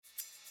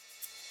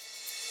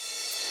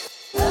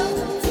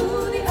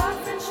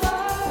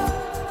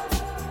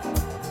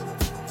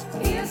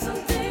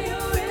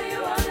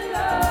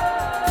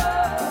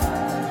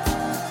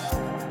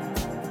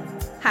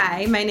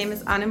Hi, my name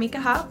is Annamieka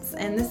Hops,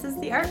 and this is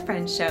the Art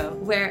Friends Show,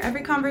 where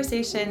every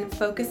conversation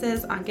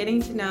focuses on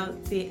getting to know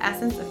the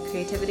essence of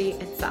creativity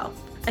itself.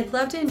 I'd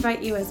love to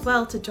invite you as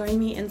well to join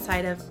me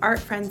inside of Art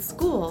Friends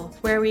School,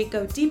 where we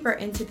go deeper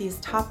into these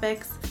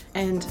topics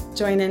and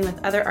join in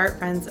with other art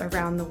friends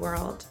around the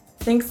world.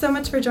 Thanks so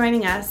much for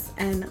joining us,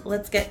 and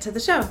let's get to the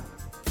show.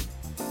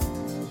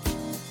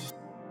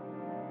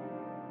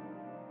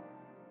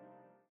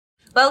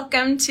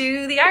 Welcome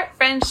to the Art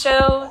Friends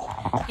Show.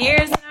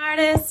 Here's an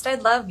artist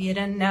I'd love you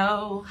to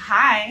know.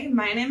 Hi,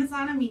 my name is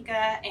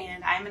Annamieka,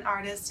 and I'm an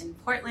artist in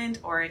Portland,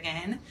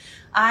 Oregon.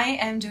 I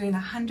am doing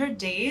 100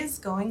 days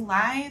going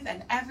live,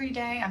 and every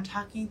day I'm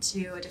talking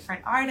to a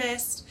different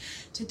artist.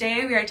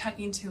 Today we are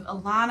talking to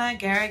Alana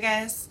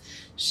Garrigues.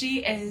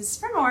 She is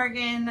from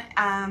Oregon.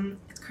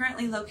 It's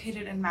currently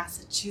located in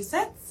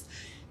Massachusetts,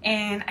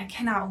 and I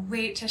cannot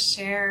wait to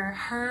share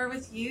her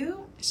with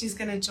you. She's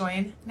going to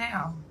join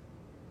now.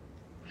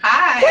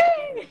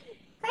 Hi.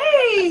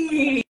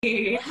 Hey.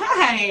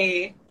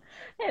 Hi.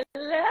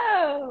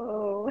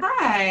 Hello.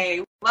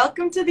 Hi.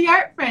 Welcome to the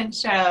Art Friends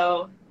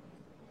Show.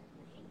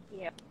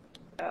 Thank you.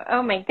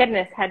 Oh my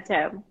goodness, had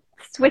to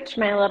switch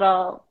my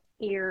little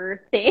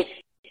ear thing.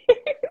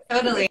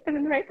 Totally. I'm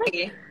in the right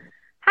place.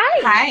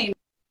 Hi. Hi.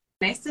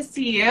 Nice to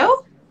see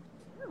you.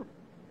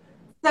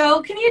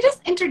 So can you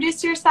just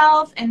introduce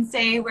yourself and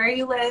say where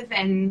you live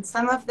and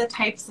some of the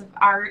types of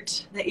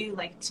art that you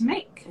like to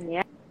make?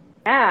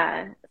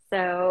 Yeah.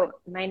 So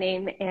my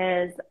name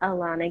is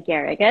Alana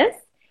Garrigues,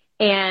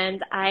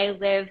 and I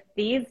live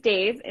these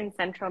days in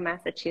central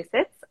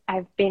Massachusetts.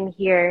 I've been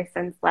here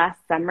since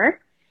last summer,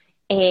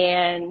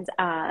 and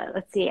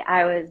let's see,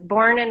 I was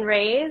born and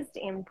raised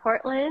in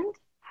Portland,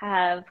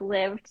 have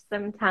lived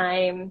some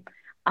time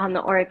on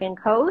the Oregon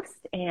coast,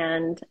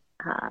 and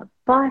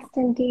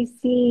Boston,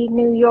 DC,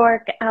 New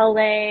York,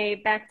 LA,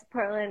 back to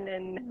Portland,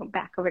 and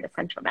back over to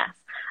central Mass.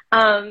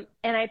 And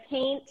I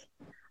paint.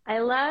 I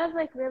love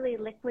like really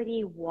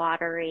liquidy,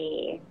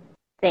 watery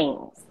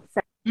things.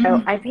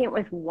 So I paint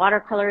with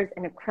watercolors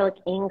and acrylic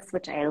inks,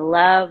 which I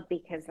love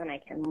because then I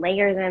can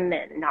layer them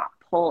and not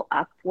pull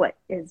up what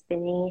is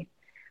beneath.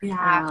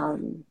 Yeah.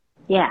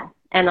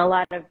 And a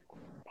lot of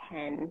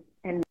pen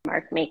and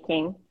mark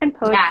making and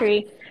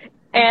poetry.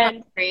 Yeah.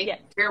 And poetry. Yeah.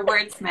 You're a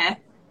wordsmith.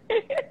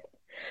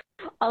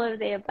 All of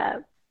the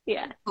above.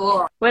 Yeah.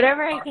 Cool.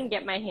 Whatever I can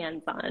get my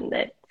hands on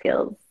that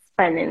feels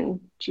fun and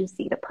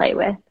juicy to play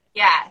with.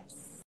 Yes.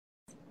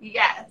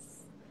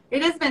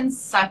 It has been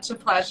such a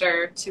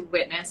pleasure to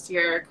witness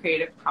your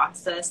creative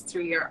process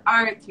through your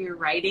art, through your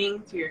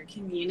writing, through your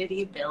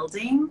community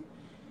building,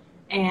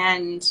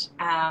 and,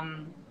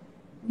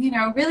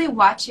 really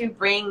watch you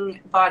bring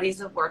bodies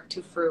of work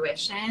to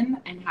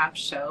fruition and have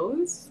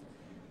shows.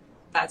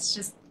 That's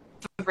just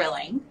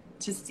thrilling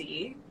to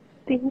see.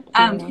 Thank you.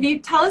 Can you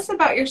tell us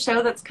about your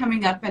show that's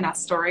coming up in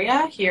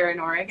Astoria here in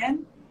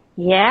Oregon?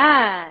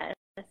 Yeah.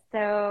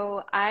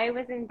 So I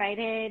was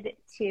invited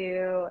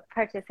to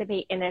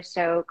participate in a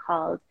show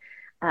called,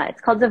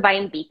 it's called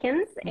Divine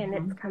Beacons, and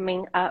it's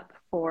coming up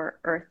for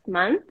Earth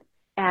Month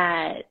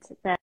at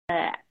the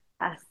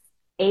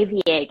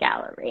AVA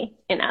Gallery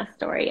in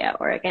Astoria,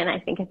 Oregon. I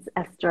think it's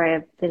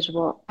Astoria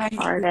Visual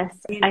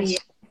Artists.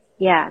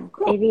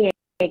 Cool. AVA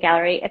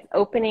Gallery. It's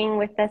opening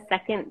with the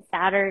second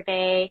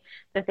Saturday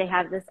that they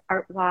have this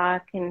art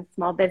walk, and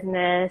small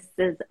business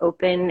is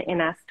open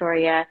in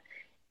Astoria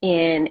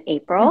in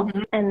April,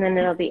 and then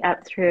it'll be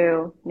up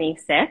through May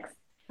 6th.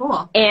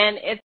 Cool. And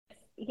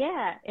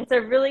it's a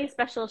really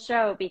special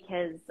show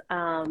because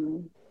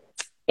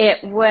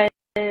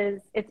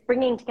it's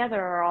bringing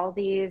together all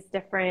these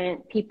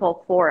different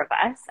people, 4 of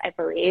us, I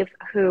believe,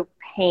 who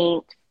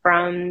paint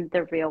from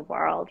the real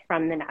world,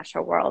 from the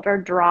natural world, or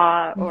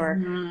draw, or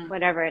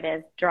whatever it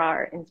is, draw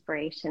our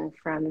inspiration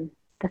from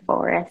the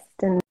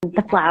forest and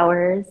the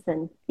flowers,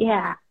 and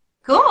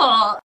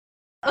Cool.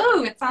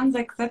 Oh, it sounds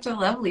like such a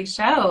lovely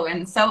show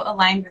and so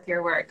aligned with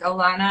your work.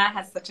 Alana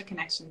has such a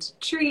connection to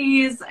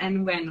trees,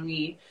 and when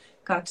we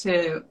got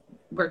to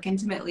work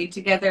intimately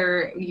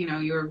together,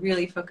 you were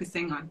really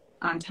focusing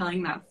on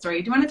telling that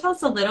story. Do you want to tell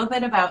us a little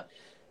bit about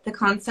the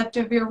concept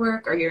of your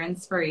work or your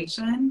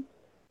inspiration?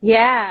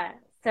 Yeah.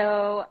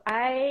 So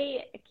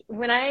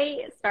when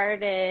I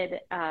started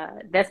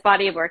this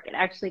body of work, it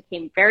actually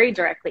came very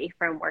directly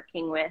from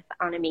working with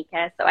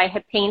Annamieka. So I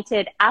had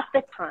painted, at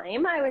the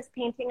time, I was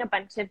painting a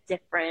bunch of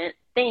different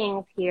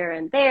things here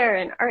and there,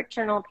 and art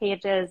journal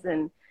pages,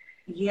 and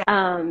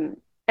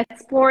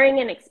exploring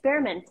and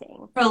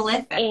experimenting.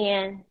 Prolific.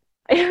 And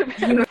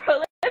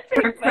prolific.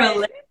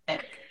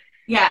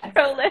 Yeah.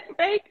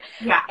 Prolific.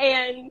 Yeah.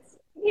 And,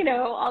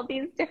 all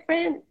these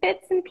different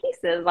bits and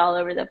pieces all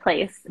over the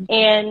place.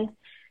 And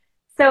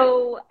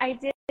so I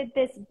did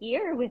this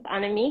year with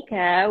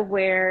Annamieka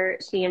where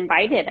you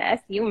invited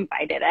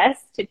us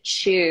to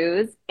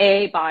choose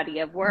a body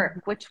of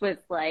work, which was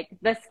like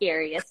the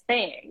scariest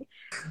thing.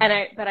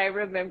 But I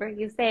remember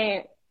you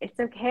saying, it's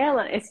okay,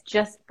 Alana, it's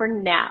just for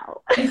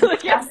now.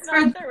 Just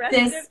for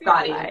this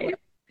body of work.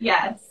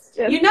 Yes.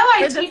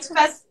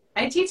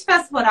 I teach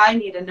best what I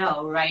need to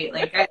know, right?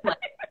 Like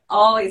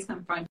always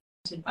confronted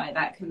by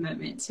that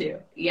commitment too.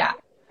 Yeah.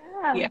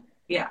 Yeah.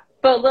 Yeah.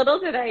 But little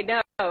did I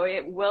know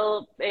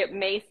it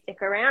may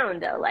stick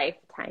around a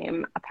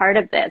lifetime, a part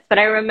of this. But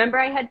I remember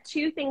I had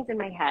two things in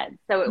my head.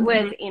 So it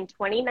was in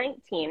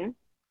 2019.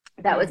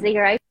 That was the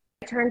year I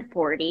turned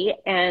 40.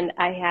 And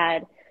I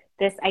had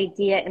this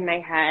idea in my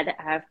head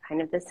of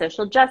kind of the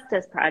social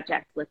justice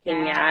project,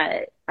 looking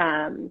at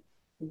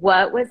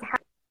what was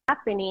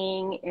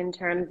happening in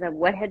terms of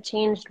what had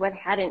changed, what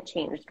hadn't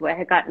changed, what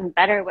had gotten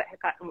better, what had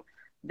gotten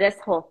this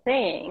whole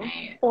thing.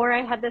 Right. Or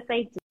I had this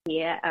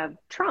idea of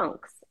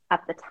trunks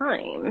at the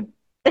time,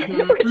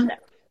 which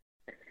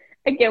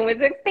again was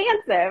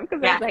expansive,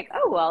 because I was like,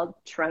 oh, well,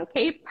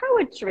 truncate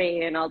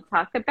poetry, and I'll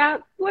talk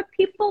about what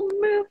people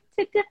move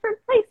to different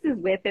places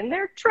with in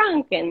their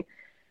trunk. And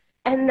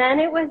then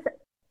it was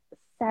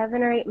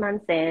 7 or 8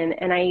 months in,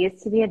 and I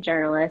used to be a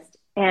journalist,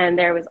 and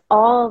there was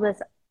all this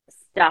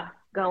stuff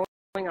going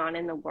on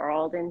in the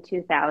world in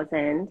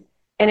 2000,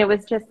 and it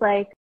was just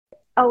like,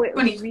 oh, it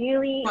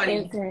really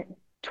isn't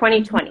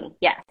 2020.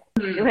 Yes.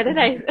 What did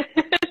I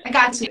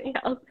got you.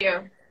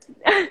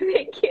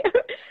 Thank you.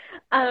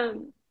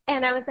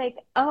 And I was like,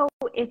 oh,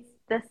 it's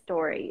the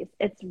stories.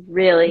 It's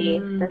really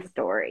the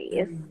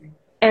stories.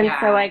 And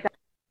so I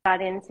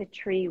got into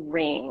tree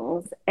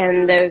rings,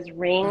 and those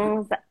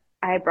rings,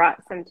 I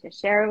brought some to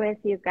share with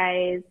you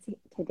guys.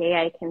 Today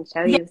I can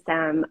show you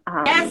some.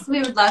 Yes,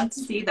 we would love to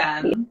see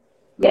them.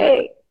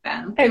 Yay.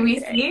 Can we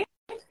see?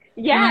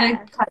 Yeah. You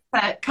want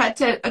to cut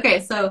to,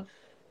 okay, so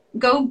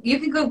you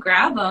can go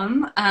grab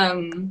them.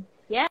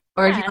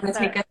 Or do you want to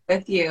take us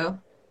with you?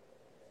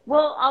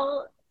 Well,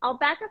 I'll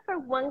back up for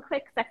one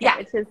quick second,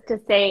 which is to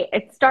say,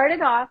 it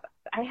started off,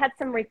 I had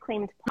some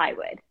reclaimed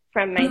plywood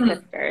from my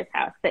sister's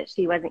house that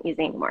she wasn't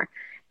using anymore.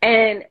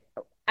 And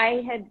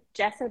I had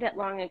gessoed it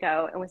long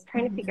ago and was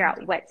trying to figure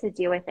out what to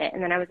do with it.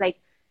 And then I was like,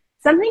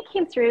 something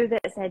came through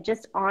that said,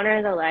 just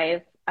honor the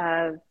life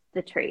of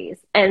the trees.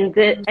 And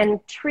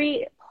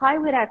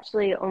plywood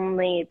actually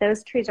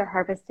those trees are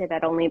harvested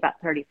at only about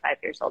 35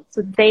 years old.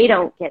 So they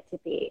don't get to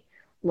be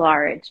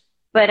large.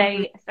 But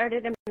I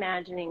started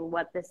imagining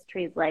what this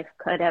tree's life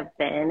could have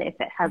been if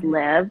it had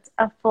lived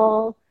a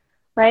full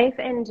life,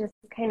 and just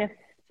kind of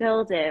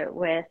filled it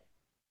with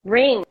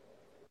rings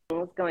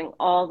going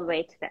all the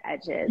way to the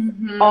edges,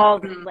 all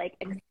like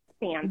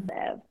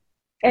expansive.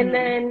 And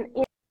then,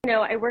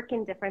 I work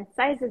in different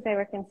sizes. I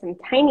work in some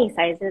tiny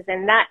sizes,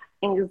 and that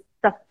is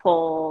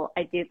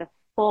I do the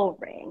full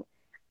ring.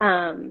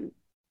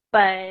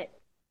 But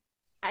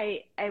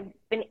I've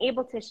been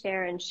able to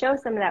share and show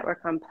some of that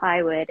work on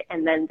plywood,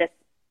 and then this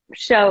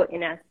show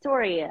in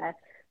Astoria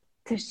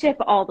to ship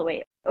all the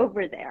way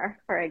over there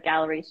for a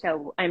gallery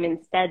show. I'm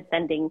instead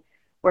sending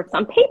works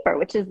on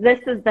paper, this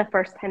is the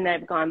first time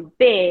that I've gone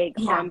big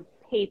on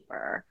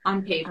paper.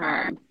 On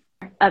paper.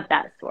 Of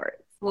that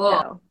sort.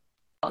 Cool.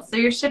 So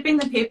you're shipping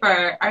the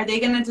paper. Are they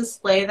going to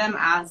display them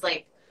as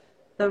like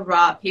the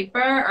raw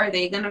paper? Are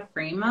they going to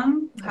frame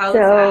them? How is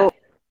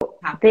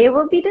that? They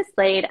will be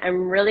displayed.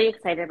 I'm really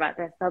excited about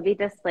this. They'll be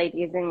displayed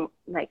using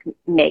like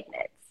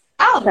magnets.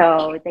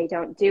 So they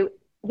don't do,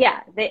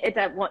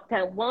 that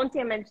won't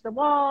damage the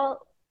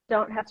wall.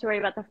 Don't have to worry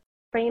about the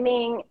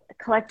framing.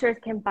 Collectors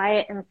can buy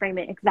it and frame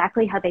it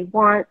exactly how they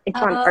want. It's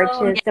on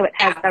arches, so it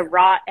has the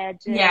raw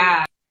edges.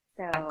 Yeah.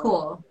 So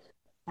cool.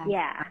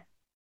 Yeah.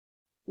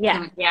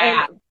 And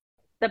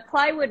the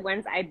plywood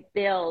ones, I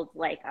build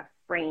like a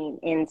frame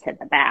into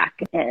the back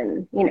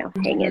and,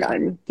 hang it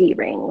on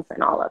D-rings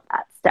and all of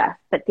that stuff.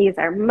 But these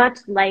are much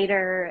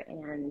lighter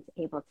and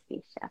able to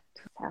be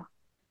shipped. So,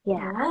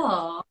 yeah.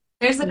 Cool.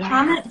 There's a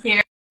comment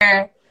here.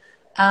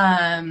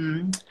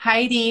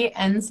 Heidi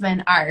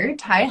Ensman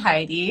Art. Hi,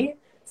 Heidi.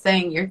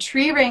 Saying your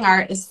tree ring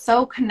art is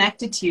so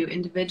connected to you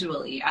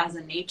individually as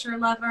a nature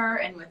lover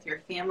and with your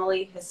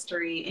family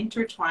history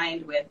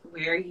intertwined with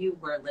where you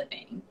were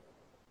living.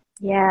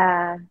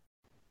 Yeah,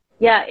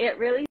 it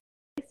really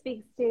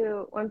speaks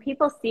to, when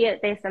people see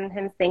it, they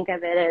sometimes think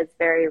of it as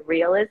very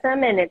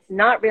realism, and it's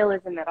not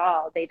realism at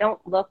all. They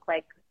don't look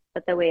like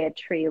the way a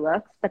tree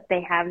looks, but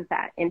they have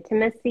that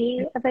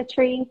intimacy of a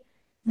tree.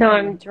 So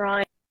I'm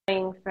drawing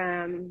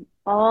from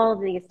all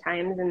these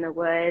times in the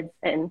woods.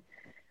 And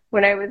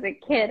when I was a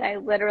kid, I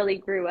literally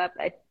grew up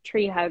a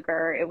tree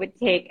hugger. It would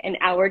take an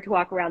hour to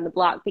walk around the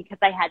block because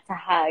I had to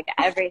hug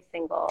every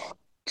single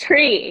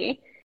tree.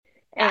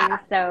 And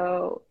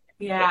so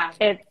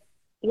it's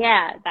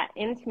that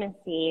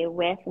intimacy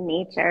with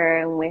nature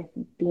and with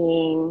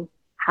being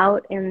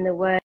out in the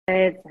woods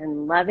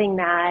and loving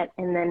that.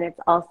 And then it's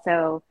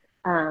also,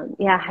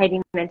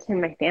 Heidi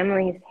mentioned my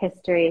family's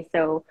history.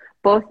 So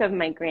both of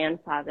my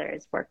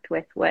grandfathers worked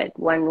with wood.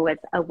 One was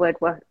a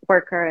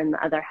woodworker and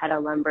the other had a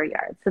lumber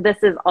yard. So this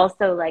is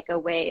also like a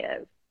way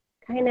of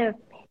kind of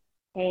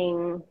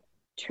paying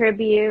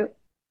tribute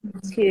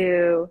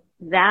to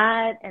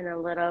that, and a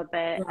little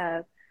bit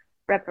of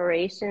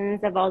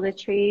reparations of all the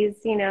trees,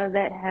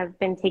 that have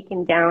been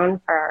taken down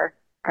for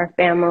our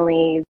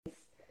family's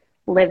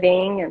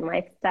living and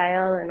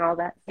lifestyle and all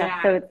that stuff.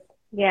 So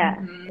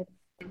it's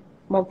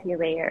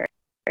multi-layered.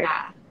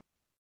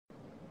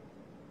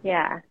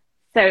 Yeah.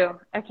 So,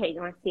 okay, you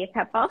want to see a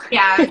couple?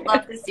 Yeah, I'd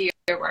love to see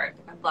your work.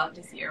 I'd love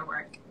to see your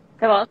work.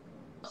 So I'll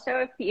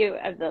show a few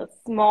of those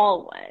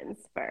small ones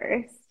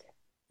first.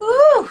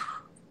 Ooh.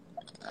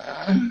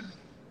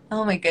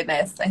 Oh my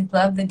goodness. I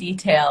love the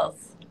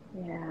details.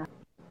 Yeah.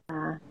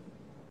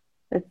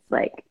 It's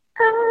like,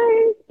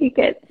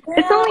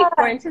 it's only Yeah.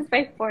 4 inches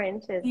by 4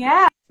 inches.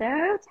 Yeah.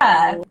 So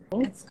tiny.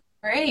 It's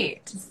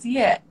great to see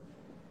it.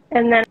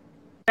 And then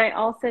I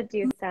also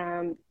do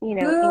some,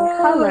 in Ooh.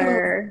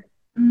 color.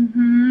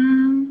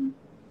 Mm-hmm.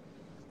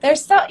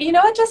 There's so, you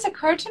know what just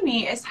occurred to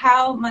me is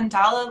how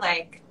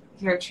mandala-like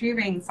your tree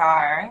rings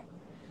are.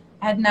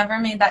 I had never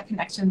made that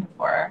connection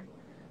before.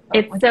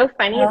 It's so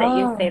funny that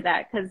you say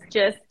that, because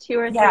just 2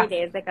 or 3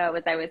 days ago,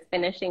 as I was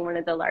finishing one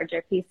of the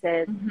larger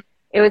pieces,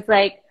 it was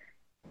like,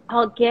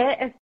 I'll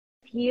get a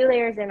few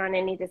layers in on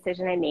any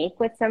decision I make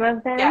with some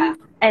of them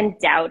and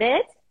doubt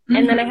it.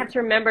 And then I have to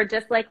remember,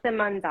 just like the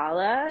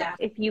mandala,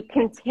 if you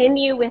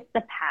continue with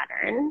the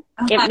pattern,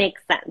 it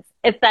makes sense.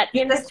 It's that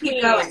in between.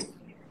 Keep going.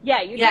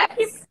 Yeah, you just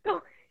keep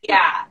going.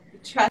 Yeah.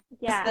 Trust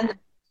them.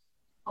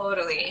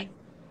 Totally.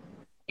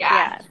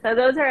 Yeah, so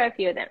those are a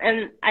few of them.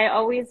 And I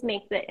always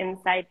make the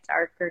inside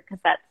darker because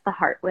that's the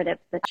heartwood of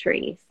the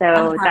tree.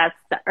 So that's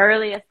the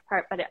earliest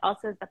part, but it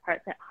also is the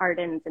part that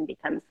hardens and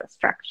becomes the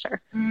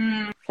structure.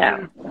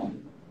 So,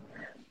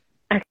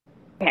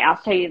 okay, I'll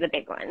show you the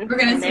big one. We're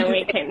going to see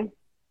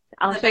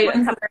I'll show you a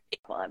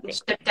couple of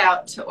these. Shipped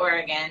out to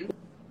Oregon.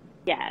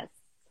 Yes.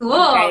 Cool.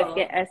 You guys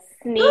get a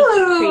sneak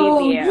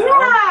preview.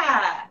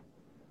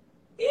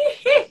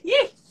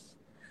 Yeah.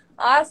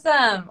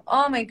 Awesome.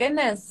 Oh my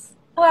goodness.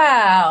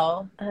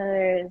 Wow.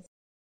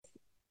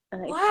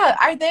 Wow.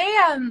 Are they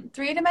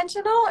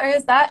 3-dimensional, or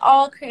is that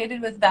all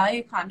created with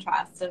value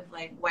contrast of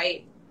like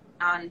white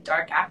on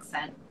dark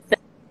accent?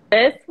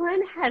 This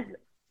one has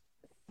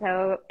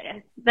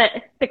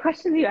the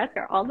questions you ask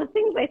are all the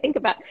things I think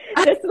about.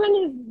 This one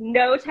is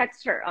no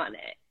texture on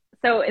it.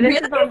 So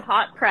this is on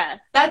hot press.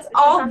 That's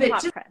all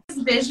just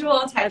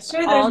visual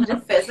texture. There's no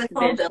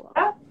physical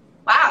buildup.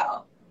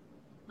 Wow.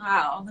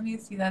 Wow. Let me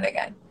see that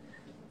again.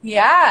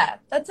 Yeah,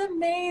 that's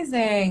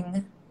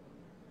amazing.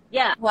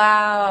 Yeah.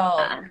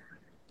 Wow.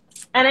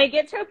 And I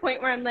get to a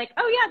point where I'm like,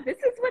 oh yeah, this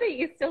is what it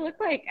used to look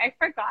like. I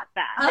forgot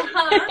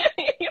that.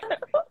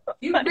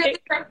 You really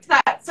worked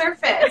that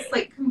surface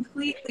like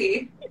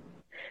completely.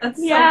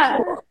 That's so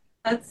cool.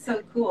 That's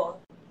so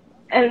cool.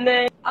 And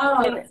then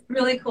it's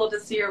really cool to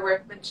see your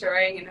work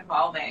maturing and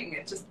evolving.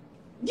 It just,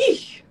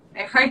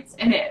 my heart's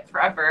in it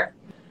forever.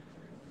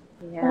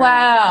 Yeah.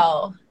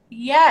 Wow.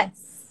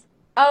 Yes.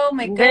 Oh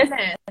my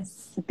goodness.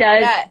 This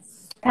does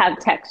have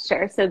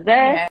texture. So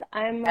this,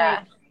 I'm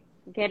like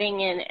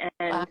getting in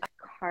and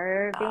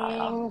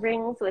carving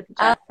rings with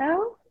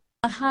gesso.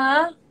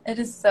 It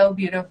is so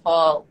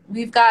beautiful.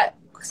 We've got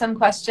some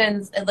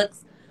questions.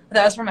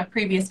 That was from a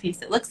previous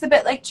piece. It looks a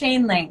bit like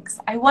chain links.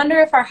 I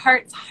wonder if our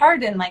hearts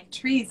harden like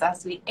trees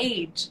as we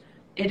age.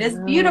 It is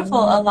beautiful,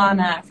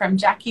 Alana, from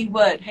Jackie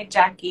Wood. Hi,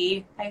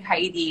 Jackie. Hi,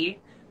 Heidi.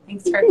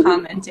 Thanks for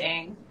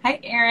commenting. Hi,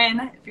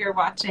 Erin, if you're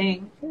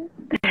watching.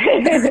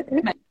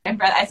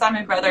 I saw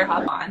my brother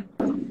hop on.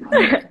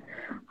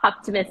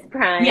 Optimus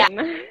Prime.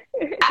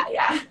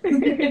 Yeah.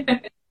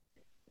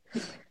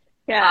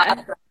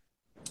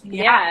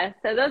 Yeah,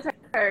 so those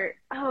are,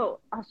 I'll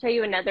show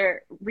you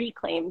another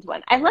reclaimed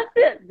one. I love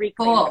the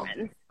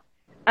reclaimed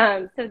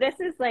ones. So this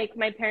is like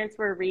my parents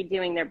were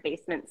redoing their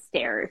basement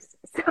stairs.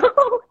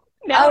 So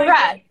now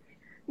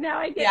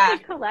I get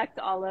to collect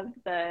all of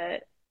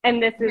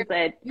and this is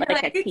a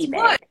tea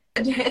bag.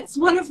 It's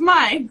one of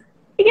mine.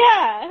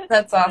 Yeah.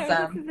 That's awesome.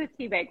 So this is a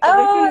tea bag.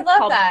 So this is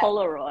called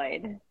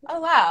Polaroid. Oh,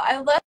 wow. I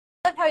love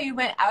how you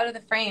went out of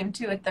the frame,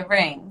 too, with the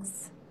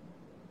rings.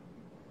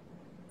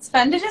 It's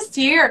fun to just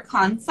see your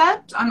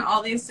concept on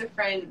all these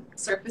different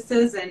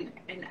surfaces and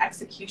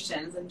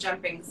executions and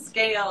jumping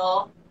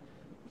scale,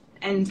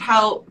 and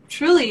how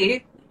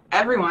truly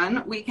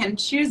we can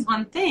choose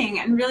one thing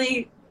and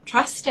really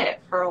trust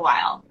it for a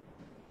while,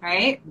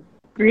 right?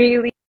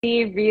 Really,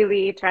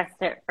 really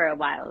trust it for a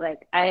while.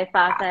 Like I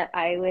thought that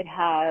I would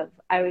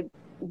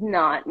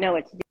not know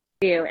what to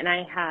do, and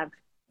I have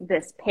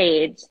this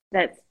page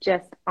that's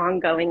just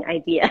ongoing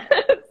ideas.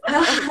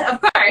 Of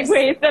course.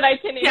 Ways that I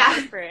can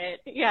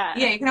interpret. Yeah,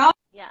 you can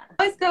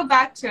always go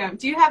back to them.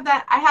 Do you have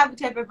that? I have a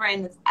type of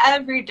brain that's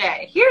every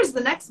day. Here's the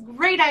next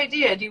great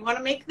idea. Do you want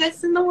to make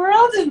this in the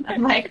world? And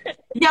I'm like,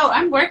 yo,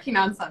 I'm working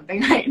on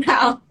something right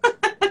now.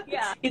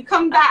 Yeah. You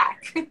come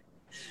back.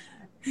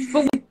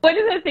 But one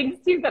of the things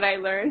too that I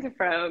learned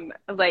from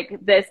like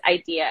this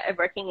idea of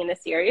working in a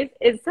series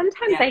is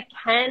sometimes I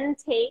can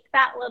take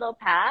that little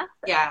path.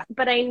 Yeah.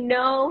 But I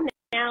know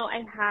now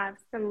I have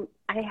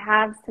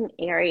some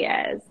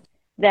areas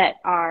that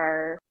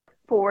are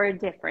 4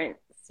 different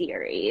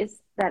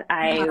series that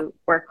I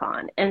work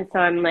on. And so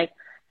I'm like,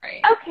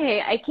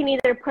 okay, I can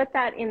either put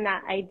that in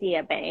that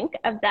idea bank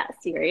of that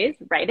series,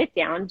 write it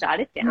down, jot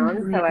it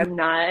down, so I'm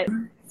not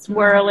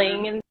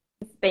swirling and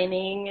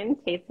spinning and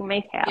chasing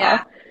my tail.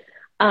 Yeah.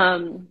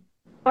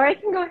 Or I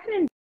can go ahead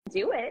and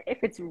do it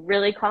if it's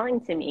really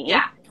calling to me.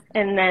 Yeah.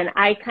 And then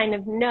I kind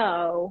of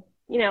know,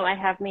 I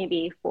have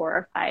maybe 4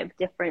 or 5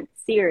 different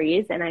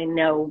series and I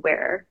know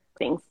where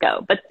things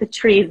go. But the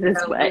trees is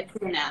So what.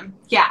 between them.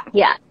 Yeah,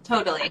 Yeah.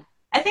 totally.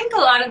 I think a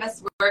lot of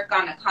us work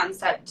on a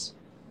concept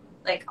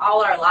like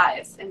all our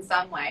lives in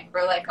some way.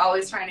 We're like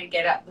always trying to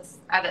get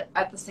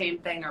at the same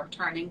thing or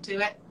returning to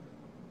it.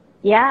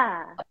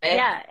 Yeah.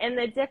 Yeah. And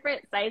the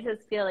different sizes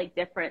feel like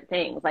different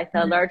things. Like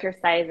the larger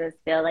sizes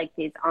feel like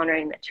these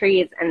honoring the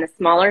trees, and the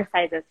smaller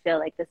sizes feel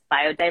like this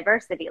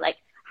biodiversity. Like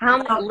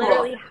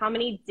literally how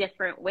many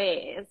different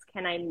ways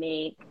can I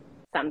make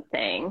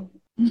something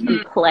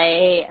and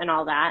play and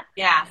all that?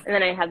 Yeah. And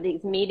then I have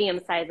these medium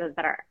sizes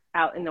that are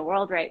out in the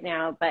world right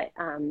now, but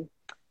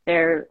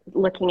they're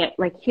looking at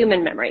like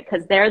human memory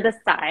because they're the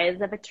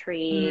size of a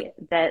tree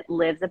that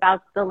lives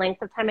about the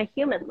length of time a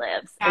human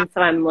lives. Yeah. And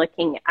so I'm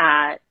looking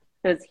at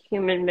those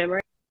human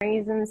memories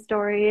and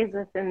stories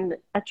within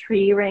a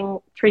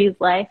tree's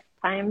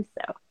lifetime.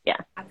 So yeah.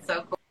 That's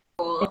so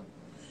cool.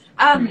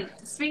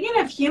 Speaking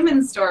of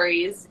human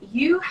stories,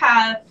 you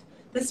have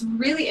this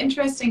really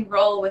interesting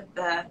role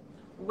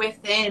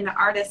within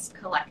Artist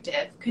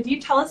Collective. Could you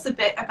tell us a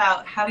bit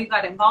about how you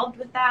got involved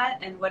with that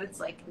and what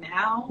it's like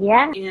now?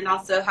 Yeah. And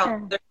also how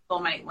other people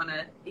might want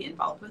to be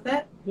involved with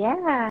it?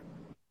 Yeah,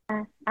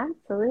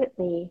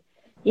 absolutely.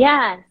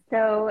 Yeah,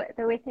 so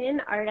the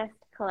Within Artist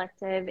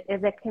Collective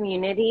is a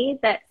community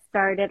that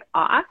started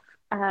off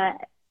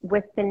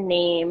with the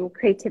name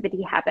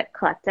Creativity Habit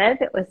Collective.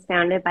 It was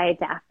founded by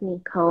Daphne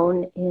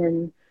Cohn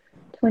in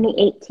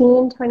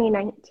 2018,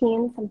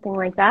 2019, something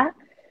like that.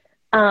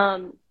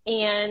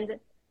 And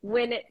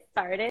when it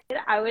started,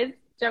 I was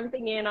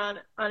jumping in on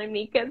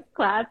Annamieka's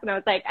class, and I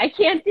was like, I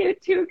can't do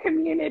 2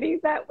 communities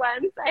at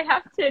once. I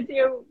have to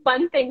do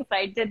one thing. So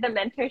I did the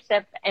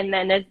mentorship, and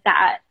then as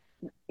that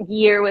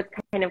year was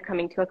kind of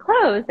coming to a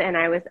close, and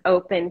I was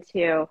open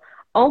to,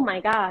 oh my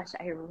gosh,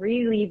 I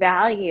really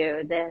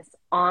value this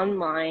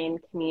online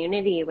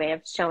community way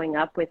of showing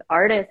up with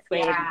artists,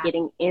 way of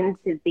getting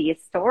into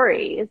these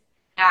stories.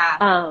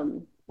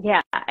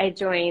 I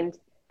joined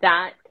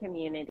that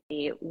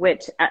community,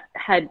 which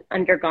had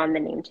undergone the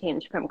name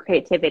change from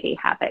Creativity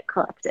Habit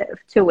Collective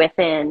to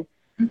Within,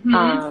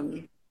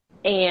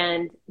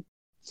 and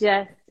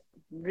just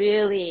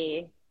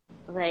really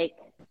like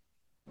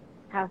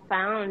have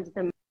found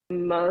the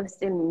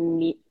most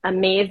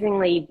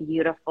amazingly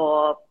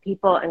beautiful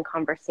people and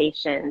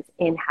conversations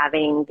in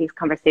having these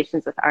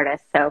conversations with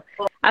artists. So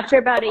after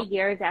about a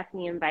year,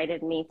 Daphne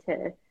invited me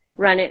to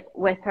run it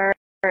with her.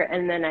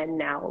 And then I'm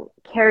now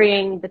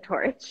carrying the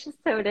torch,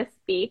 so to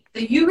speak.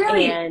 So you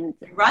really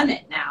run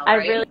it now, right?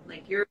 I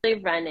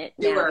really run it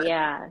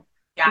now,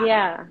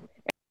 yeah.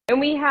 And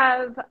we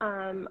have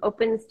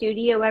open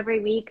studio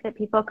every week that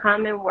people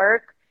come and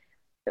work.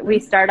 We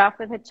start off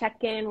with a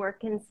check-in,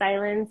 work in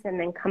silence, and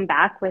then come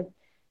back with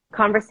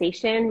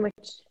conversation,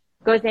 which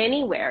goes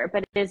anywhere.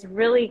 But it is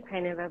really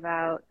kind of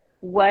about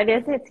what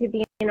is it to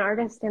be an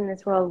artist in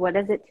this world? What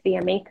is it to be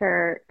a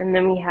maker? And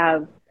then we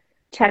have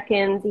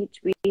check-ins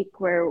each week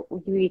where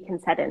we can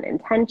set an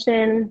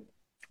intention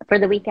for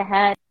the week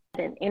ahead,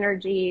 an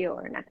energy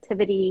or an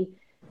activity,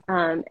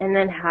 and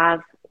then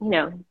have,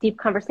 deep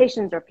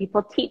conversations, or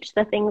people teach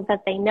the things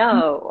that they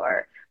know.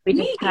 Or we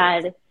just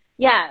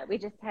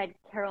had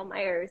Carol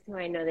Myers, who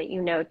I know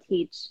that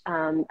teach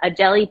a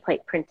jelly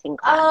plate printing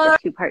class,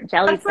 a 2-part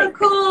jelly plate. That's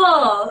so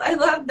cool. I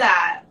love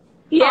that.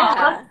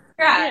 Yeah.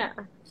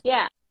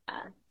 Yeah.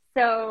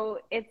 So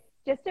it's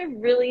just a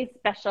really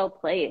special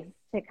place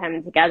to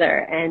come together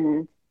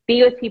and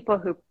be with people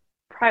who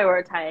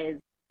prioritize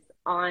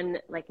on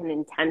like an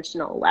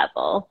intentional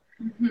level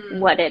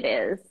what it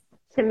is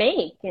to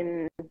make,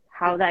 and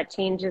how that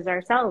changes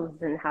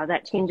ourselves, and how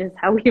that changes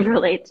how we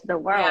relate to the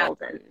world,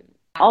 and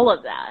all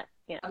of that.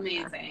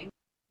 Amazing.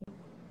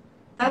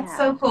 That's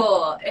so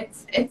cool.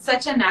 It's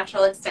such a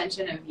natural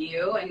extension of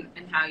you and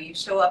how you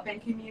show up in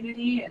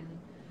community, and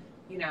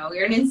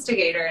you're an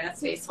instigator and a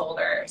space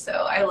holder. So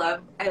I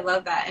love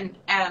that.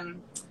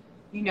 And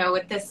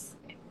with this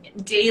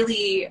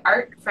daily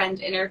art friend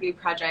interview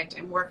project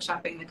and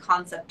workshopping the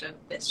concept of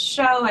this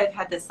show, I've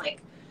had this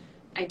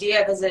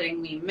idea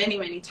visiting me many,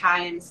 many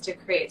times to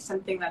create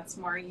something that's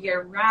more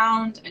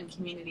year-round and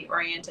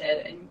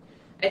community-oriented. And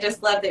I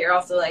just love that you're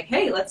also like,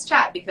 hey, let's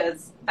chat,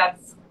 because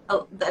that's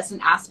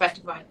an aspect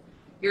of what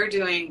you're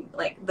doing.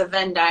 Like the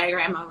Venn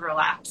diagram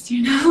overlaps,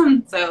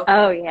 So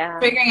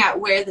figuring out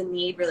where the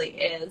need really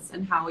is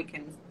and how we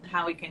can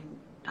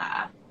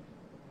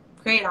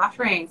create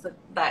offerings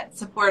that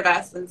support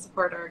us and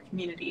support our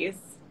communities.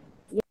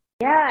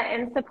 Yeah,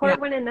 and support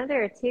one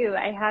another too.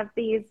 I have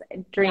these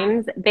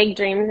dreams, big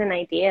dreams and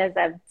ideas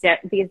of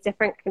these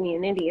different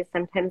communities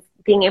sometimes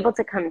being able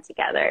to come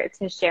together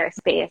to share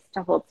space,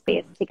 to hold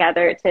space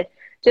together, to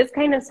just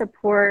kind of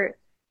support.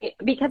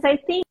 Because I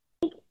think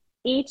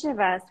each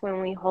of us,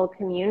 when we hold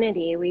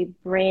community, we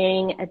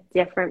bring a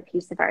different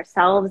piece of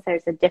ourselves.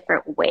 There's a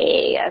different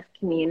way of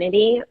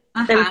community.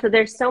 And so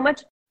there's so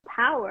much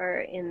power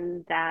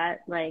in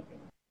that, like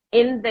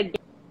in the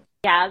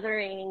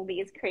gathering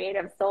these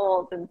creative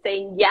souls and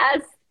saying,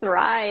 yes,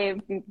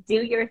 thrive, do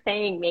your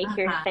thing, make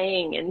your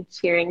thing, and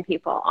cheering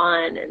people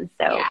on. And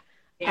so,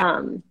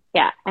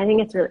 I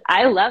think it's really,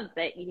 I love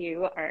that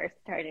you are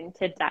starting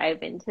to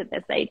dive into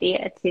this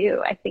idea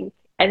too. I think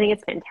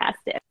it's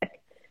fantastic.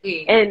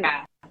 And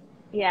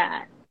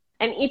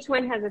and each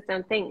one has its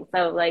own thing.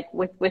 So like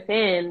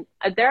within,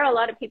 there are a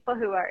lot of people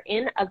who are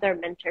in other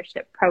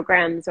mentorship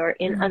programs or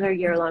in other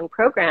year-long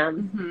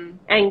programs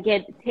and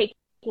taking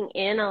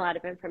in a lot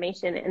of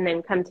information and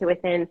then come to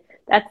within.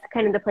 That's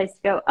kind of the place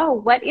to go, oh,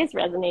 what is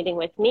resonating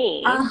with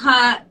me?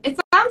 It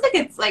sounds like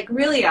it's like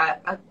really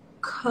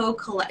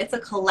it's a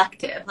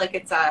collective. Like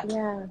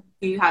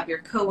you have your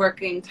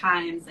co-working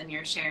times and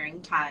your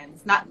sharing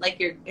times. Not like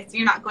you're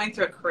not going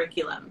through a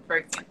curriculum, for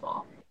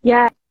example.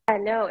 Yeah.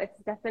 No, it's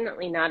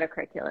definitely not a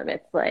curriculum.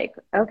 It's like,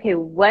 okay,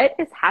 what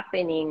is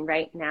happening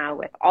right now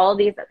with all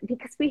these,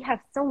 because we have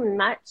so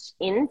much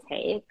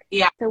intake.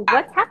 Yeah. So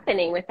what's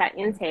happening with that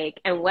intake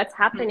and what's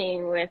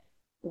happening with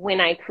when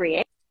I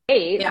create,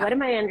 what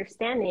am I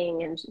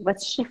understanding and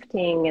what's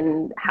shifting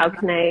and how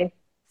can I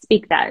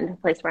speak that into a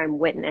place where I'm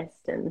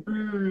witnessed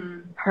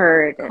and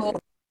heard. Cool.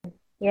 And,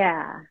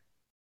 yeah.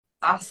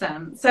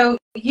 Awesome. So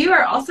you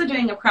are also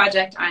doing a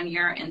project on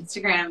your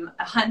Instagram,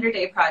 a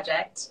 100-day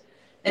project.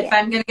 If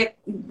I'm going to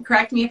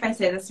correct me if I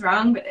say this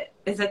wrong, but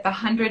is it the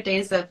 100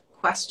 days of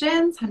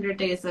questions, 100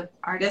 days of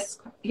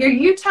artists? Here,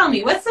 you tell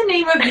me, what's the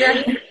name of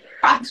your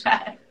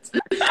project?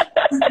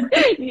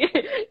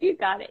 You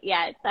got it.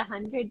 Yeah, it's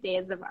 100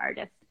 days of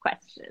artist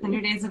questions.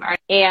 100 days of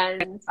artist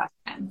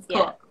questions. Yeah.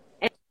 Cool.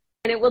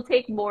 And it will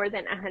take more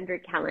than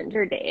 100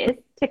 calendar days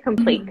to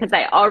complete because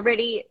I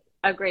already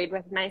agreed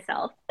with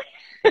myself.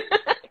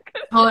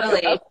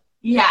 Totally.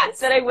 Yes.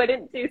 That I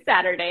wouldn't do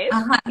Saturdays.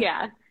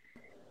 Yeah.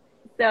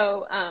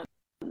 So,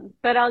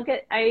 but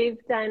I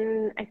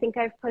think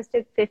I've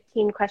posted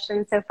 15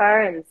 questions so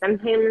far, and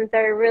sometimes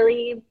they're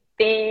really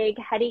big,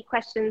 heady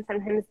questions.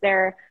 Sometimes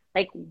they're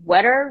like,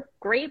 what are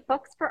great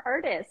books for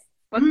artists?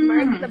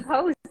 Bookmark the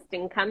post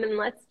and come and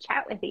let's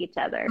chat with each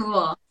other.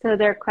 Cool. So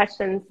they're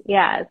questions,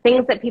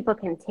 things that people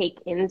can take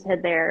into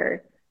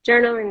their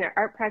journaling, their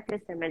art practice,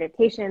 their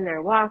meditation,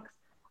 their walks,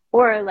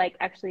 or like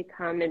actually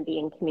come and be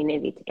in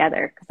community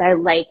together. Because I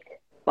like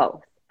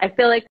both. I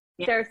feel like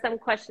there are some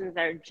questions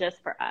that are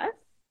just for us,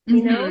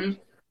 you know?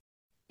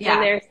 Yeah.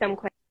 And there are some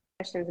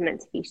questions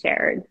meant to be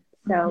shared.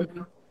 So,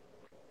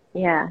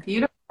 yeah.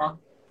 Beautiful.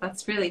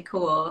 That's really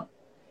cool.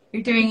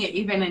 You're doing it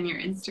even in your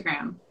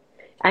Instagram.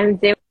 I'm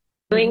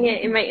doing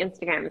it in my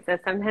Instagram. So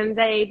sometimes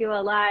I do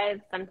a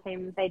live,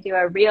 sometimes I do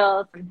a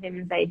reel,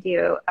 sometimes I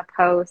do a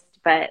post,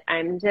 but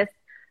I'm just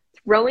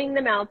throwing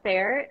them out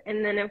there.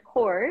 And then, of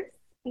course,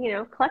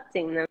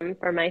 collecting them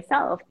for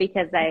myself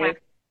because I've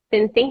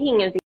been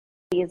thinking of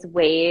these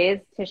ways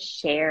to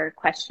share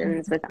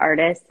questions with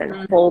artists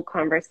and whole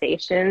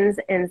conversations.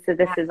 And so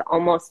this is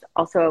almost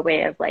also a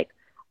way of like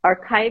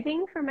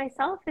archiving for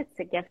myself. It's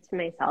a gift to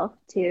myself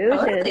too.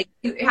 Totally.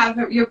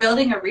 You're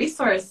building a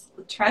resource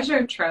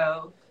treasure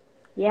trove.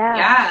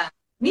 Yeah.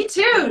 Me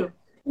too.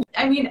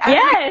 I mean,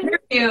 every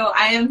interview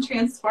I am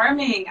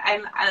transforming.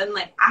 I'm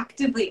like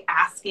actively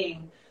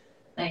asking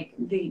like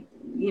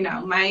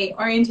my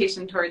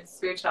orientation towards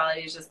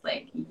spirituality is just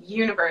like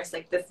universe,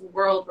 like this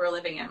world we're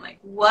living in. Like,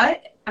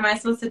 what am I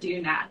supposed to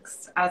do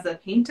next as a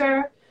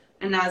painter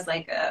and as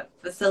like a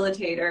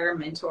facilitator,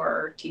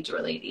 mentor,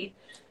 teacher lady?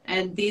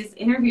 And these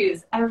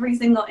interviews, every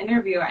single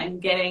interview, I'm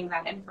getting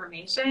that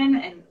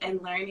information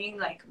and learning,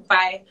 like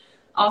by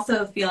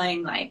also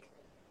feeling like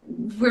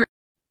we're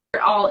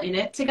all in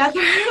it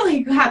together,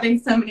 like having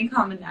so many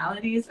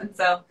commonalities. And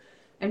so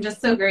I'm just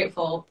so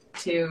grateful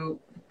to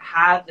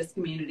have this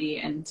community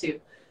and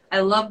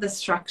I love the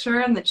structure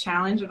and the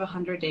challenge of a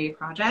 100-day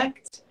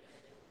project.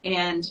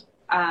 And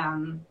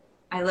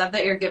I love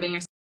that you're giving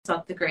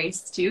yourself the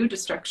grace to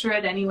structure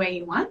it any way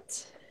you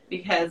want,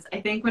 because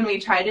I think when we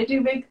try to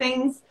do big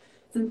things,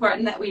 it's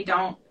important that we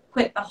don't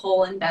quit the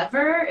whole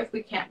endeavor if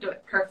we can't do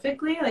it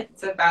perfectly. Like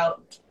it's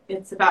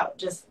about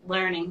just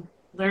learning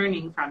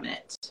from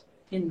it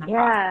in the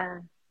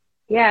process.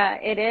 Yeah,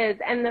 it is.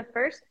 And the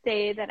first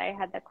day that I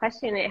had the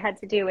question, it had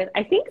to do with,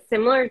 I think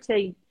similar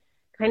to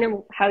kind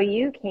of how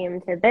you came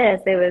to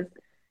this. It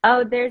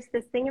was, there's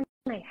this thing in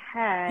my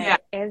head.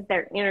 Is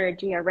there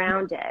energy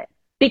around it?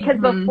 Because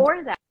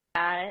before that,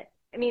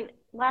 I mean,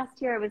 last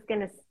year I was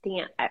going to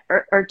stamp,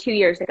 or 2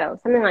 years ago,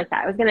 something like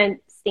that. I was going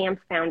to stamp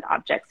found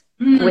objects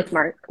with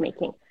mark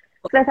making.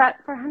 Because I thought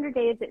for 100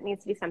 days, it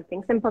needs to be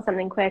something simple,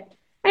 something quick.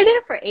 I did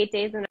it for 8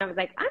 days, and I was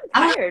like, I'm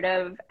tired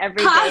of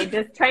every day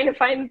just trying to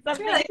find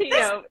something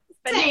to,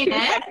 spending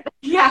it.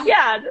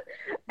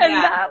 And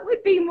that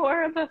would be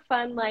more of a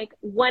fun, like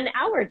 1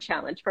 hour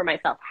challenge for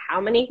myself. How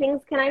many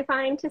things can I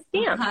find to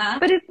stamp?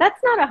 But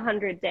that's not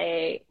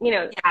 100-day,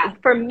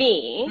 for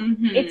me,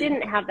 it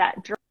didn't have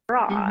that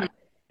draw.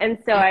 And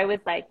so I was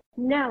like,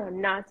 no, I'm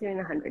not doing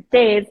 100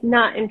 days,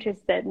 not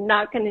interested,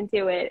 not going to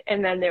do it.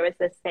 And then there was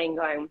this thing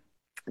going,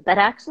 but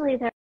actually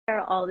there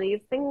are all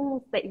these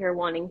things that you're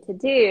wanting to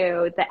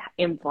do that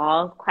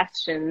involve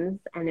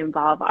questions and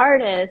involve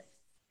artists.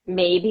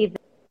 Maybe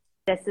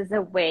this is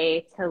a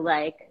way to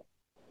like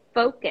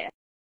focus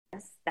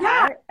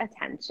that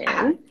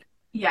attention.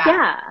 Yeah.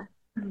 Yeah.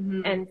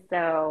 Mm-hmm. And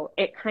so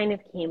it kind of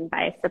came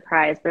by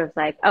surprise, but it was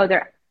like, oh,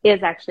 there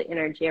is actually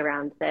energy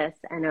around this.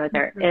 I know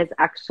there is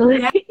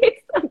actually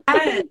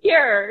something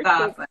here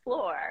to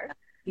explore.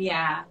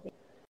 Yeah.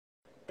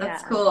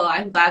 That's cool.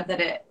 I'm glad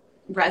that it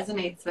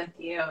resonates with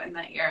you and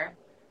that you're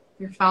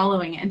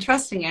following it and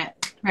trusting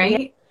it,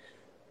 right?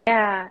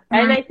 Yeah.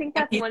 And I think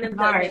that's one of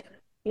those,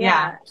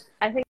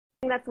 I think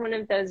that's one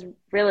of those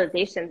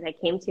realizations I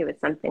came to with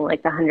something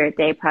like the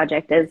 100-Day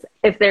Project is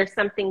if there's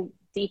something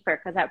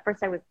deeper, because at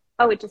first I was,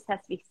 it just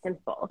has to be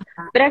simple.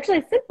 But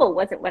actually simple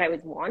wasn't what I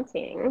was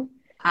wanting.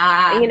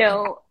 You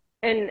know,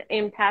 and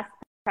in past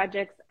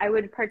projects, I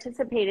would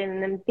participate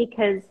in them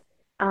because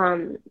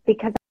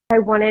I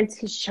wanted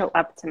to show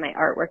up to my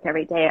artwork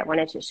every day. I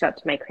wanted to show up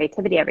to my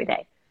creativity every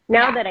day.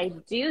 Now that I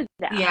do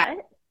that,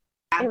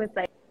 it was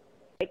like,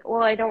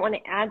 well, I don't want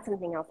to add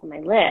something else on my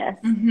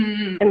list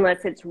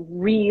unless it's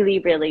really,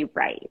 really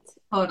right.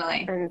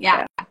 Totally. And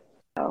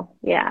so,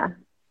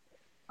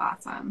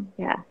 Awesome.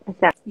 Yeah.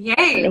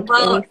 Yay.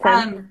 Well,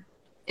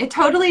 it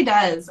totally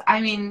does.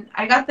 I mean,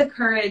 I got the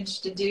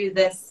courage to do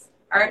this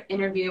art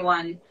interview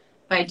one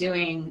by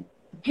doing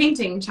a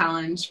painting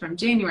challenge from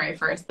January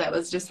 1st that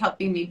was just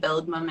helping me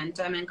build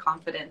momentum and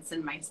confidence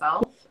in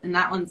myself. And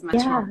that one's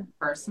much more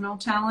personal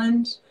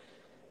challenge.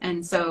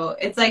 And so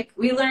it's like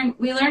we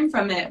learn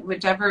from it,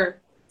 whichever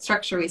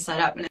structure we set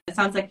up. And it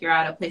sounds like you're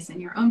at a place in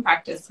your own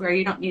practice where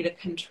you don't need to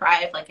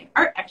contrive like an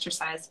art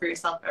exercise for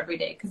yourself every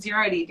day because you're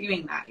already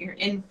doing that. You're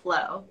in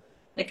flow.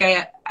 Like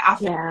I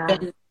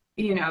often,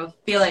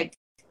 feel like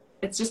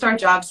it's just our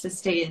jobs to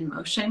stay in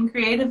motion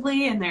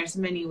creatively. And there's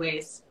many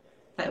ways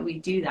that we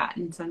do that.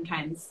 And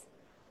sometimes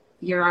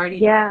you're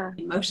already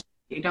in motion.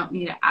 You don't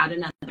need to add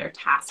another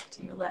task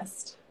to your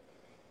list.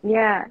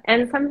 Yeah.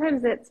 And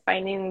sometimes it's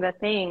finding the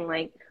thing,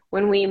 like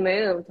when we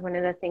moved, one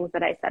of the things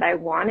that I said I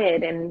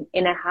wanted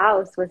in a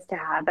house was to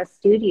have a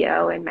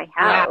studio in my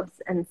house.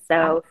 And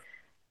so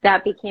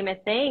that became a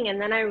thing. And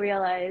then I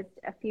realized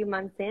a few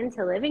months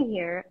into living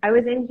here, I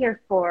was in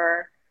here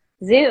for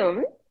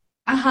Zoom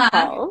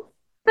calls,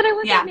 but I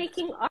wasn't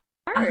making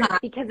art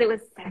because it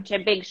was such a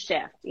big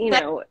shift,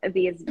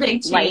 these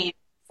big change.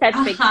 Such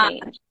big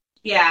change.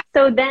 Yeah.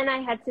 So then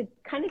I had to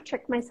kind of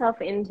trick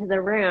myself into the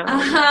room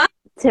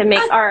to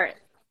make art.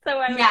 So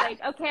I was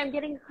like, okay, I'm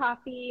getting a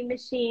coffee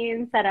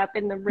machine set up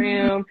in the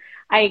room.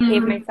 I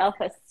gave myself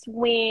a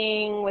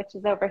swing, which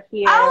is over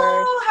here.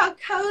 Oh, how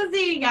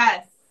cozy.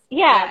 Yes.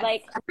 Yeah.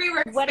 Like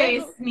every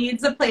workspace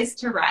needs a place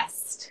to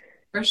rest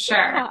for sure.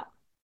 Yeah.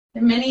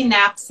 Many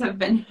naps have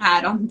been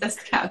had on this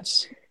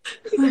couch.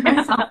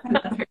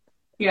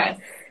 Yes.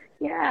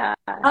 Yeah.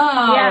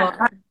 Oh,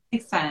 that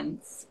makes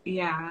sense.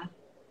 Yeah.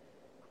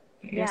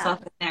 Get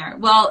yourself in there.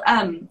 Well,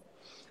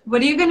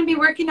 what are you going to be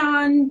working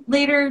on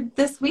later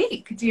this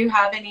week? Do you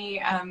have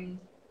any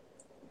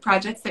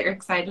projects that you're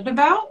excited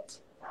about?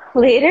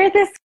 Later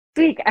this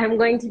week, I'm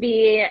going to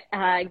be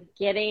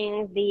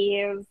getting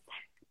these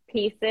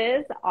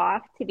pieces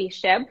off to be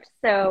shipped.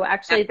 So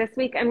actually this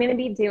week, I'm going to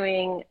be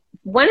doing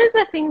one of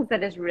the things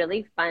that is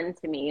really fun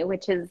to me,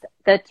 which is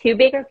the two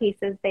bigger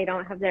pieces. They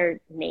don't have their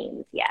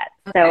names yet.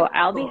 So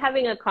I'll be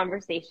having a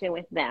conversation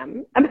with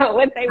them about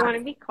what they want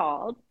to be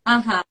called.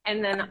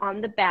 And then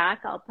on the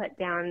back, I'll put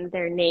down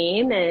their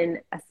name and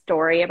a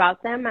story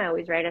about them. I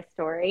always write a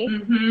story.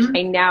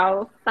 I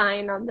now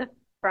sign on the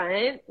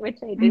front, which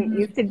I didn't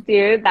used to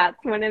do. That's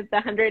one of the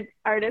 100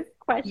 artist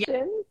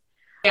questions.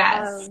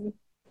 Yes.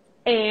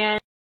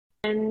 And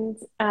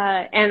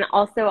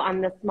also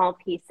on the small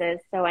pieces.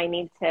 So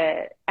I'm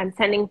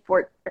sending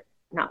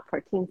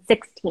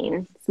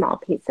 16 small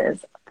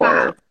pieces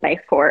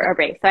 4x4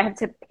 array. So I have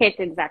to pick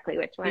exactly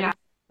which one. And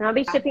I'll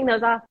be shipping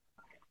those off.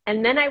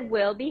 And then I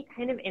will be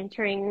kind of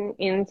entering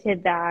into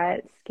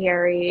that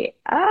scary,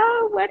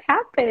 what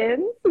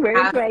happens?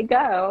 Where do I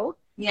go?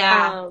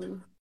 Yeah.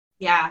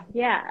 You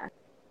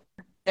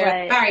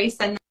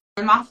send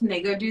them off and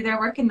they go do their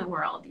work in the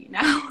world,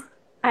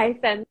 I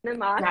send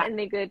them off and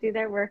they go do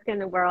their work in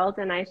the world,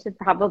 and I should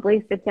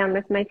probably sit down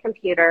with my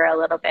computer a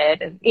little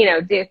bit and,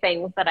 do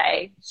things that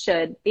I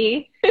should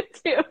be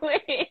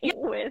doing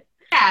with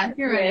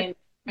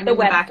the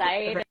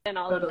website and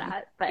all of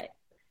that. But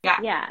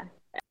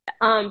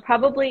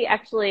probably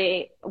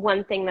actually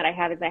one thing that I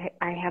have is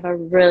I have a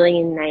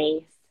really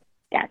nice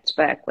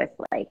sketchbook with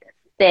like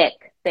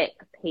thick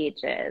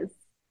pages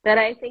that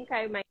I think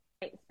I might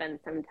spend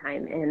some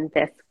time in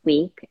this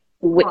week.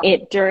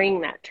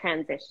 During that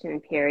transition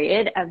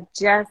period of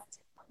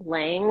just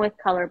playing with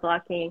color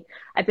blocking.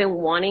 I've been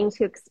wanting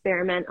to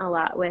experiment a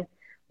lot with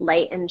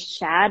light and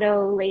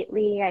shadow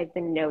lately. I've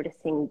been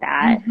noticing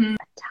that a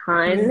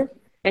ton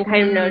and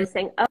kind of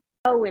noticing,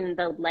 when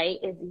the light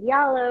is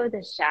yellow,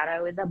 the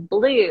shadow is a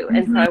blue.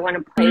 And so I want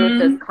to play with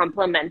those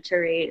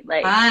complementary,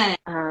 so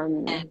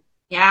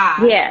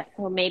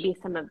maybe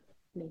some of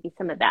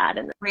that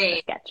in the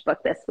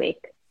sketchbook this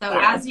week. So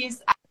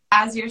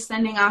as you're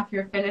sending off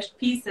your finished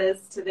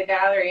pieces to the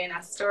gallery in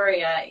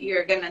Astoria,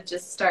 you're going to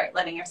just start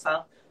letting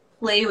yourself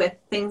play with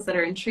things that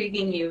are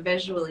intriguing you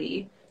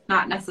visually,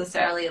 not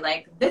necessarily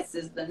like, this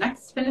is the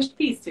next finished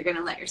piece. You're going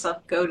to let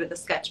yourself go to the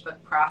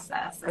sketchbook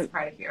process as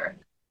part of your.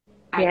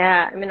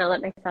 Yeah, I'm going to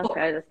let myself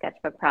go to the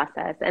sketchbook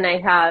process. And I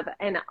have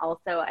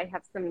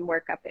some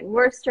work up in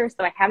Worcester,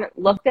 so I haven't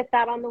looked at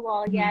that on the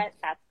wall yet.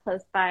 That's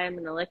close by. I'm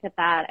going to look at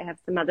that. I have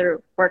some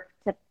other work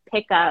to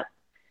pick up.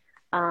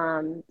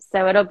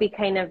 So it'll be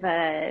kind of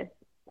a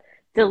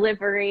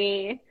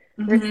delivery,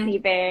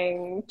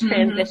 receiving,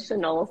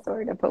 transitional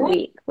sort of a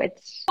week,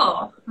 which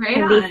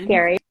can be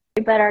scary,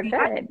 but are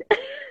good.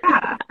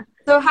 Yeah.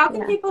 So how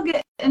can people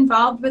get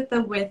involved with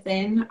the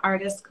Within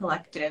Artist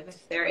Collective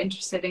if they're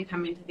interested in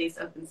coming to these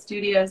open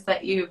studios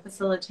that you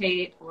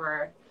facilitate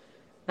or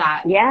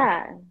that?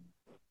 Yeah.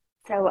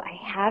 So I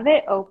have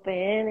it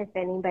open if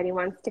anybody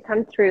wants to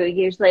come through.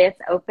 Usually it's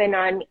open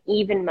on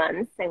even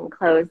months and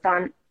closed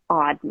on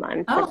odd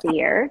months of the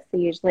year. So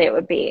usually it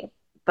would be,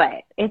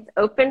 but it's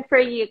open for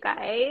you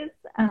guys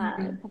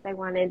because I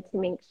wanted to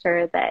make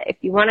sure that if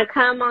you want to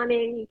come on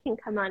in, you can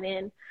come on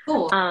in.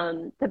 Cool.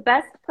 The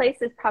best place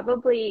is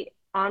probably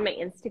on my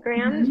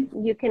Instagram.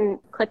 You can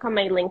click on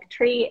my link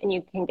tree and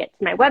you can get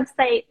to my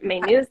website, my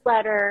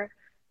newsletter,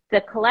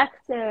 the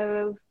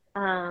collective.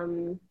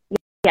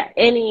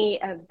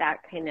 Any of that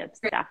kind of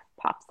stuff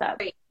pops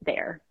up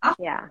there.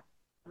 Yeah.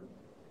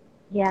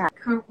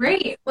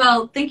 Great.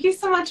 Well, thank you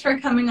so much for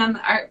coming on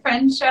the Art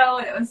Friend Show.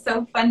 It was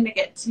so fun to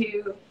get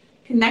to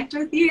connect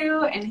with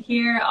you and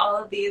hear all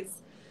of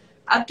these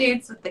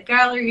updates with the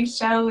gallery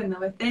show and the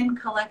Within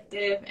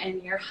Collective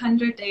and your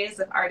 100 Days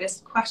of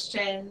Artist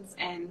Questions.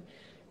 And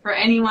for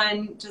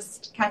anyone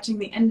just catching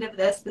the end of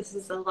this, this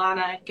is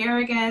Alana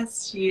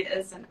Garrigues. She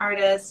is an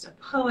artist, a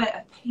poet,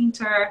 a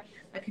painter,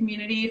 a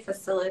community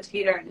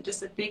facilitator, and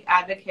just a big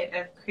advocate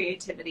of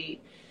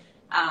creativity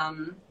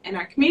in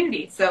our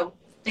community. So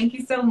thank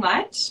you so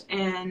much,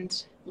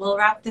 and we'll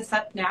wrap this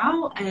up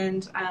now,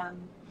 and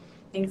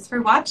thanks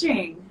for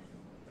watching.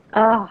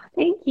 Oh,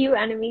 thank you,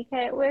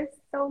 Annamieka. It was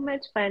so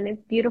much fun.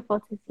 It's beautiful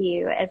to see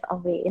you, as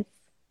always.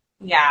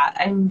 Yeah,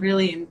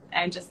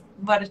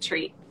 what a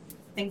treat.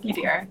 Thank you,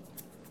 dear.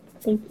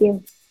 Thank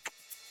you.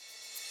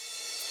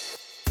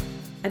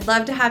 I'd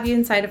love to have you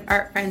inside of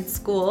Art Friend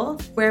School,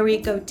 where we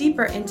go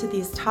deeper into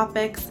these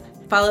topics.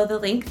 Follow the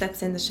link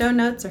that's in the show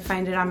notes or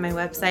find it on my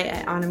website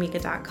at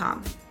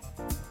annamieka.com.